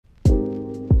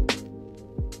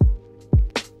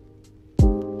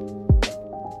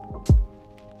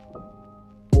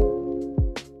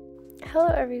Hello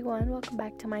everyone, welcome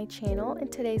back to my channel. In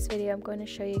today's video I'm going to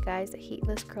show you guys a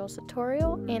heatless curls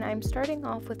tutorial, and I'm starting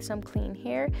off with some clean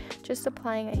hair, just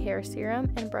applying a hair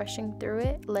serum and brushing through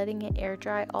it, letting it air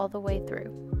dry all the way through.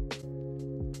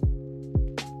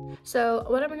 So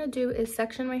what I'm going to do is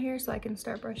section my hair so I can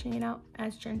start brushing it out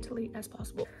as gently as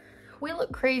possible. We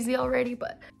look crazy already,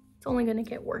 but it's only going to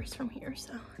get worse from here,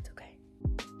 so it's okay.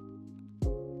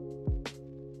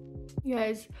 You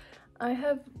guys, I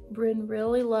have been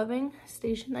really loving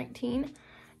Station 19.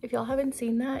 If y'all haven't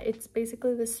seen that, it's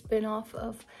basically the spin-off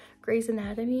of Grey's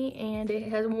Anatomy, and it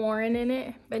has Warren in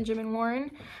it, Benjamin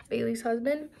Warren, Bailey's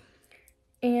husband,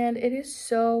 and it is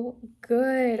so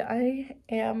good. I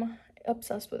am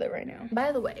obsessed with it right now.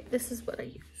 By the way, this is what I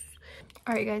use.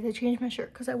 All right guys, I changed my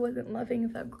shirt because I wasn't loving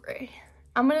the gray.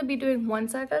 I'm gonna be doing one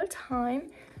side at a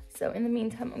time, so in the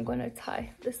meantime I'm going to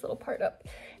tie this little part up.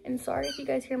 And sorry if you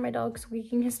guys hear my dog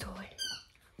squeaking his toy.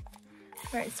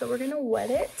 All right, so we're gonna wet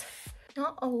it.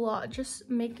 Not a lot, just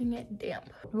making it damp.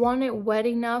 Want it wet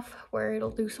enough where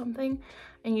it'll do something,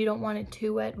 and you don't want it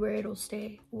too wet where it'll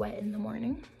stay wet in the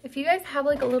morning. If you guys have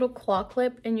like a little claw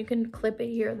clip and you can clip it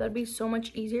here, that'd be so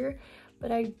much easier,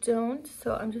 but I don't,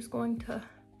 so I'm just going to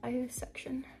tie this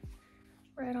section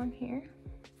right on here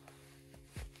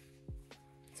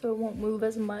so it won't move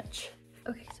as much.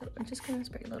 Okay, so I'm just gonna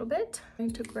spray a little bit. I'm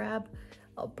going to grab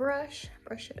a brush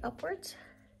it upwards.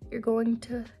 You're going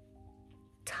to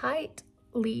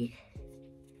tightly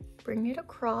bring it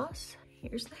across.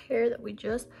 Here's the hair that we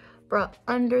just brought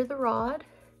under the rod.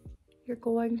 You're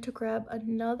going to grab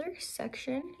another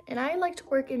section, and I like to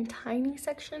work in tiny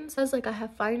sections because like I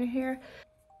have finer hair.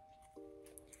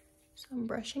 So I'm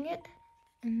brushing it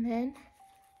and then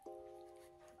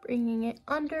bringing it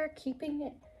under, keeping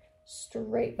it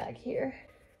straight back here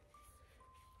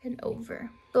and over.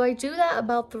 So I do that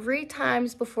about 3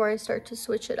 times before I start to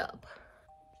switch it up,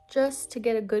 just to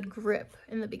get a good grip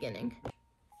in the beginning.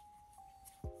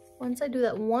 Once I do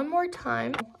that one more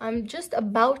time, I'm just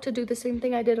about to do the same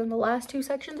thing I did on the last 2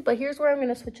 sections, but here's where I'm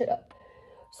gonna switch it up.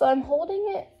 So I'm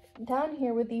holding it down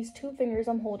here with these 2 fingers,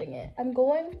 I'm holding it. I'm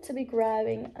going to be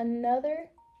grabbing another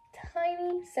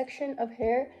tiny section of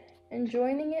hair and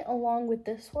joining it along with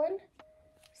this one,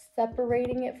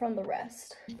 separating it from the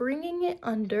rest. Bringing it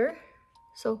under.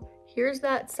 So here's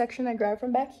that section I grabbed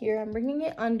from back here. I'm bringing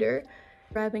it under,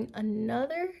 grabbing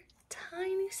another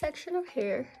tiny section of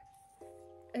hair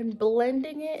and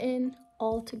blending it in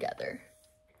all together.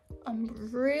 I'm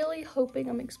really hoping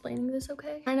I'm explaining this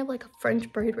okay. Kind of like a French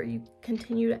braid where you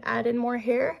continue to add in more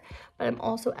hair, but I'm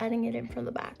also adding it in from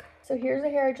the back. So here's the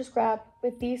hair I just grabbed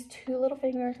with these 2 little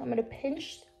fingers. I'm gonna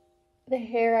pinch the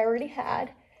hair I already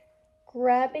had,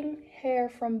 grabbing hair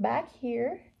from back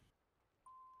here,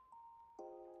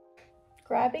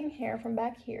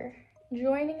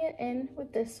 joining it in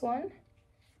with this one,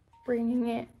 bringing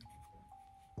it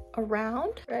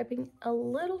around, grabbing a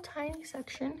little tiny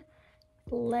section,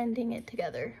 blending it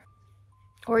together.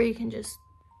 Or you can just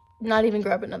not even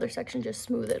grab another section, just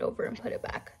smooth it over and put it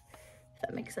back. If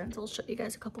that makes sense, I'll show you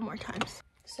guys a couple more times.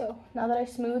 So now that I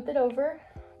smoothed it over,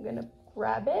 I'm gonna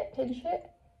grab it, pinch it,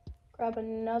 grab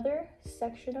another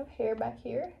section of hair back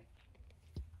here,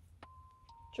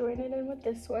 join it in with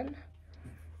this one,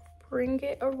 bring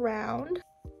it around,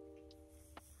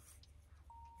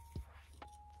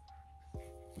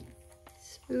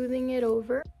 smoothing it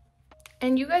over.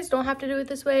 And you guys don't have to do it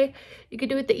this way. You could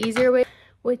do it the easier way,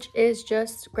 which is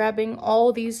just grabbing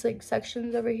all these like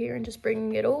sections over here and just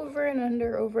bringing it over and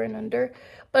under, over and under.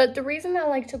 But the reason I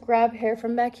like to grab hair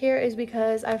from back here is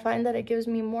because I find that it gives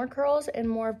me more curls and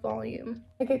more volume.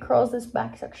 Like it curls this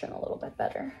back section a little bit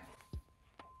better.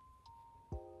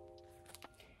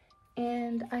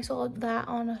 And I saw that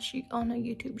on a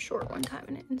YouTube short one time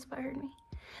and it inspired me.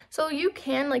 So you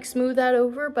can like smooth that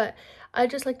over, but I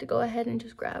just like to go ahead and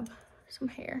just grab some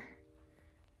hair,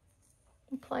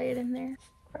 apply it in there,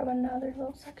 grab another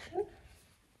little section,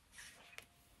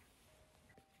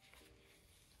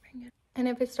 bring it, and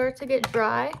if it starts to get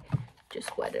dry,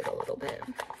 just wet it a little bit,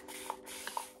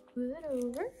 move it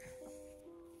over,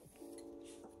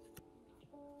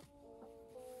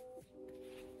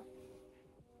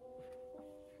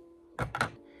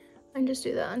 and just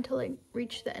do that until I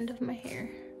reach the end of my hair.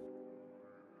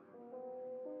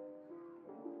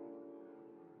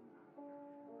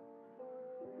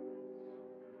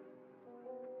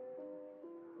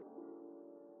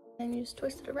 And you just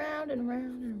twist it around and around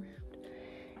and around.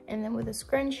 And then with a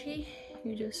scrunchie,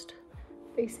 you just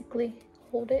basically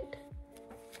hold it,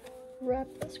 wrap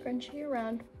the scrunchie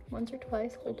around once or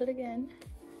twice, hold it again.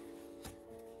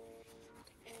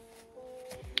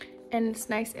 And it's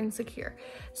nice and secure.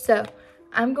 So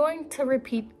I'm going to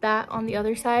repeat that on the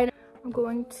other side. I'm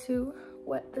going to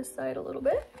wet this side a little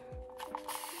bit.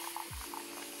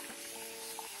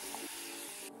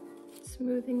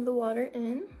 Smoothing the water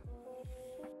in.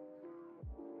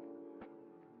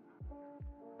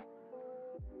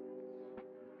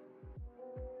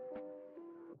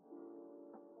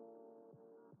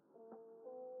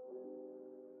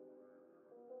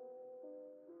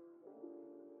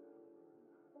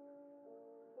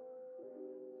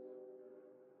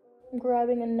 I'm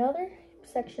grabbing another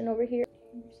section over here.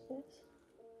 Here's this.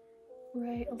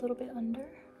 Right a little bit under.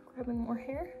 Grabbing more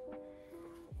hair.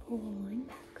 Pulling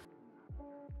back.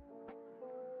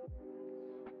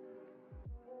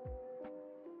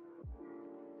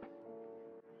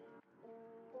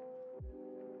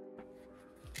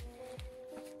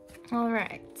 All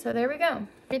right, so there we go.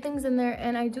 Everything's in there,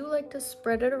 and I do like to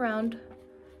spread it around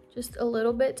just a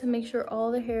little bit to make sure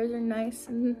all the hairs are nice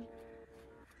and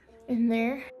in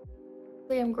there.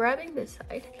 I'm grabbing this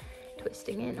side,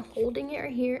 twisting it, and holding it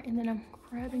right here, and then I'm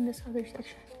grabbing this other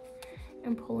section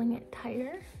and pulling it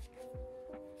tighter.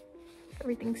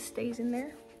 Everything stays in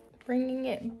there. Bringing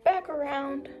it back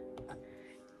around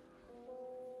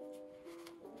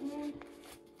and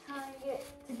tying it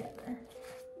together.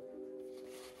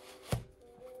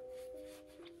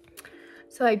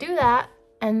 So I do that,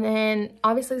 and then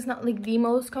obviously it's not like the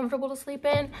most comfortable to sleep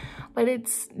in, but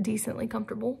it's decently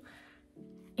comfortable.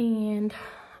 And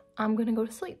I'm gonna go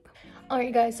to sleep. All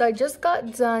right, guys, so I just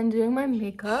got done doing my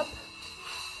makeup.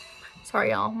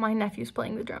 Sorry, y'all, my nephew's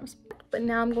playing the drums. But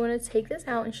now I'm going to take this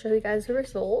out and show you guys the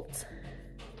results.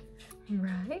 All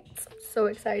right, so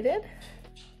excited.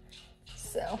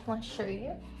 So I'll show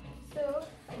you. So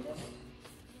I just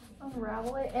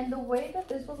unravel it, and the way that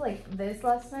this was like this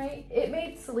last night, it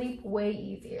made sleep way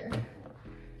easier.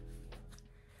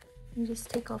 And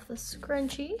just take off the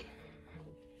scrunchie.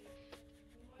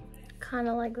 Kind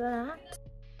of like that.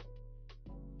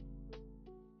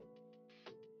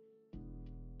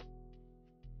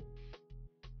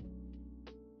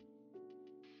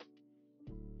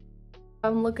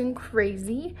 I'm looking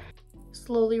crazy.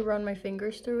 Slowly run my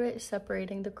fingers through it,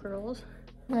 separating the curls.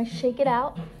 And I shake it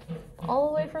out all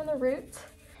the way from the roots,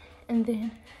 and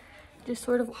then just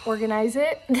sort of organize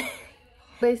it.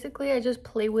 Basically, I just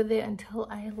play with it until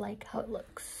I like how it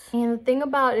looks. And the thing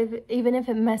about it, even if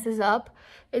it messes up,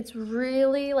 it's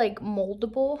really like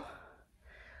moldable.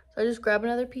 So I just grab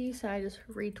another piece and I just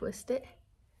retwist it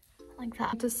like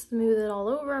that. To smooth it all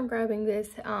over, I'm grabbing this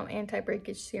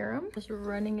anti-breakage serum, just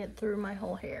running it through my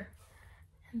whole hair.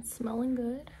 And smelling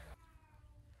good.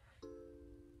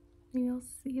 You'll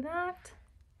see that.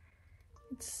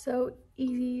 It's so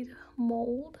easy to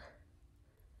mold,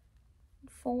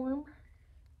 form.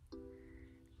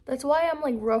 That's why I'm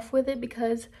like rough with it,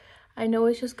 because I know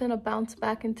it's just gonna bounce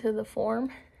back into the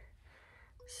form.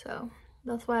 So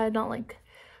that's why I'm not like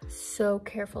so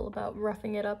careful about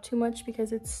roughing it up too much,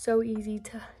 because it's so easy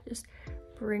to just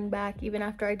bring back even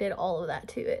after I did all of that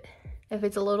to it. If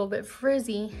it's a little bit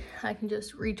frizzy, I can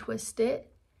just retwist it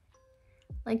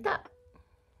like that.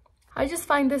 I just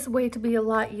find this way to be a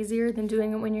lot easier than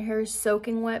doing it when your hair is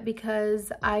soaking wet,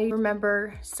 because I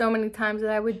remember so many times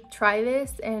that I would try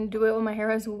this and do it when my hair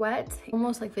was wet,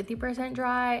 almost like 50%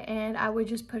 dry, and I would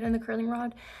just put it in the curling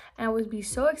rod and I would be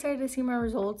so excited to see my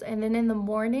results. And then in the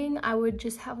morning, I would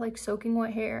just have like soaking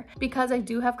wet hair. Because I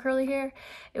do have curly hair,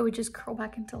 it would just curl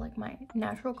back into like my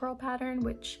natural curl pattern,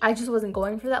 which I just wasn't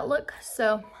going for that look.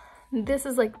 So this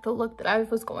is like the look that I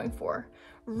was going for.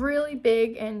 Really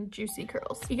big and juicy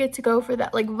curls. You get to go for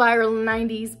that like viral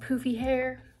 90s poofy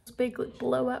hair, big like,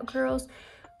 blowout curls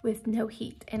with no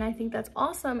heat, and I think that's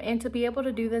awesome. And to be able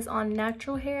to do this on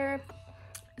natural hair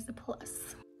is a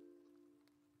plus.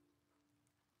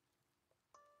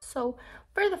 So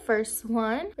for the first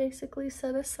one, basically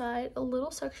set aside a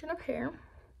little section of hair.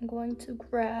 I'm going to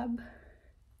grab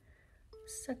a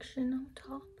section on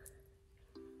top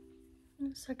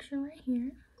and a section right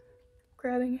here.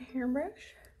 Grabbing a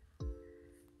hairbrush.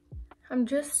 I'm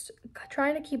just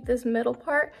trying to keep this middle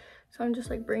part, so I'm just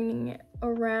like bringing it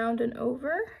around and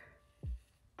over.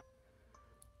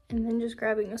 And then just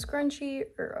grabbing a scrunchie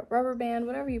or a rubber band,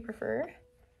 whatever you prefer.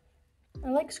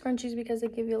 I like scrunchies because they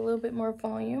give you a little bit more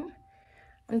volume.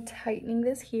 I'm tightening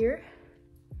this here.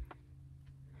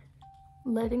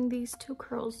 Letting these two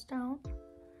curls down.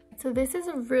 So this is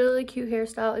a really cute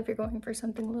hairstyle if you're going for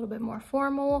something a little bit more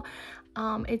formal.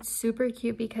 It's super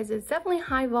cute because it's definitely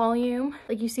high volume.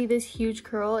 Like you see this huge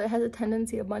curl, it has a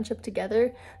tendency to bunch up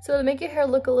together. So to make your hair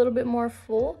look a little bit more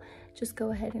full, just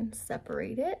go ahead and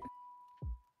separate it.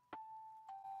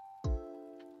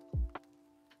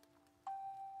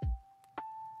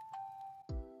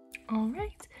 All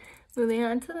right, moving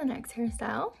on to the next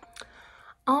hairstyle.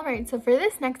 All right, so for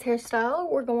this next hairstyle,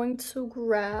 we're going to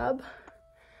grab,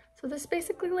 so this is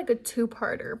basically like a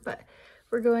two-parter, but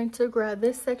we're going to grab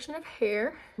this section of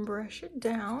hair, brush it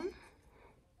down,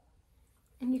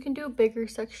 and you can do a bigger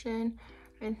section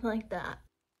or anything like that.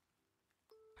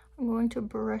 I'm going to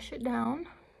brush it down,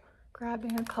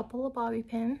 grabbing a couple of bobby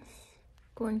pins.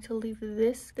 Going to leave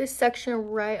this section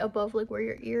right above like where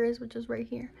your ear is, which is right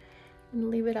here, and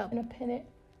leave it up and pin it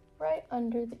right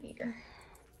under the ear.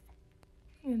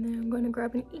 And then I'm going to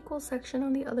grab an equal section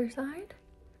on the other side,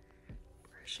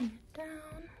 brushing it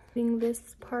down, leaving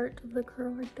this part of the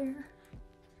curl right there.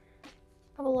 I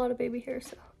have a lot of baby hair,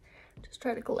 so just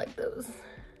try to collect those.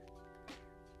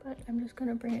 But I'm just going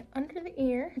to bring it under the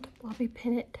ear and bobby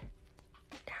pin it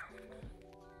down.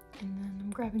 And then I'm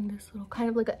grabbing this little kind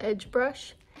of like an edge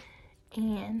brush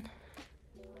and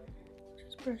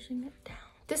just brushing it down.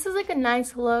 This is like a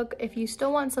nice look if you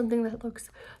still want something that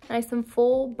looks nice and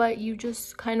full, but you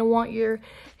just kind of want your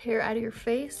hair out of your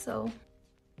face. So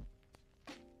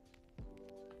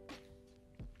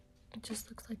it just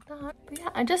looks like that. But yeah,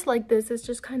 I just like this. It's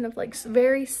just kind of like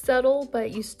very subtle,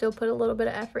 but you still put a little bit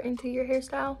of effort into your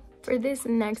hairstyle. For this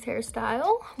next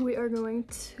hairstyle, we are going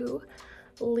to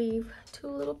leave two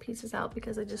little pieces out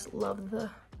because I just love the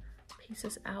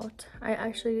pieces out. I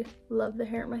actually love the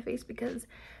hair on my face because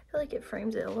I feel like it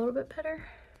frames it a little bit better.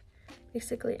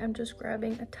 Basically, I'm just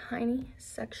grabbing a tiny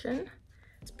section,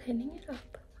 just pinning it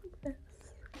up like this,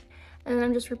 and then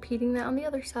I'm just repeating that on the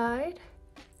other side.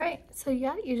 All right, so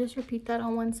yeah, you just repeat that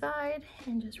on one side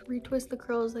and just retwist the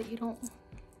curls that you don't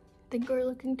think are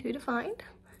looking too defined.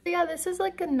 So yeah, this is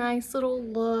like a nice little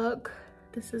look.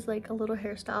 This is like a little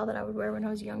hairstyle that I would wear when I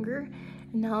was younger,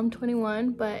 and now I'm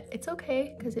 21, but it's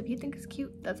okay because if you think it's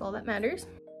cute, that's all that matters.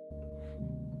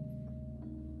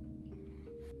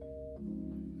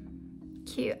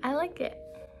 Cute, I like it.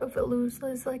 If it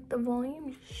loses like the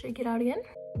volume, just shake it out again.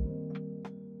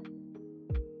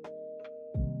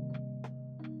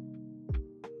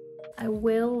 I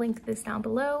will link this down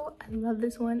below. I love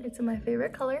this one. It's in my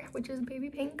favorite color, which is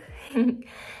baby pink.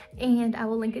 And I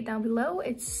will link it down below.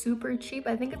 It's super cheap.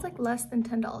 I think it's like less than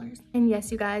 $10. And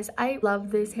yes, you guys, I love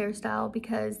this hairstyle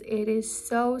because it is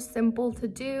so simple to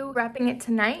do. Wrapping it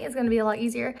tonight is gonna be a lot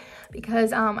easier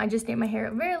because I just did my hair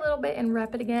a very little bit and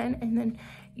wrap it again. And then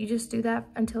you just do that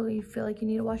until you feel like you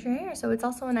need to wash your hair. So it's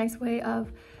also a nice way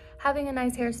of having a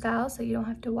nice hairstyle so you don't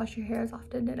have to wash your hair as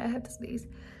often. And I have to sneeze.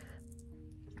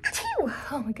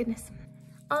 Oh my goodness.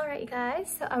 All right, you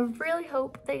guys, so I really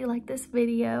hope that you liked this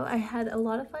video. I had a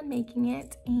lot of fun making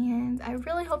it, and I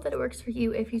really hope that it works for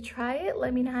you. If you try it,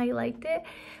 let me know how you liked it.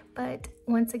 But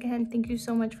once again, thank you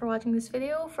so much for watching this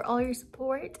video, for all your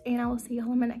support, and I will see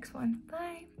y'all in my next one.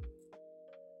 Bye.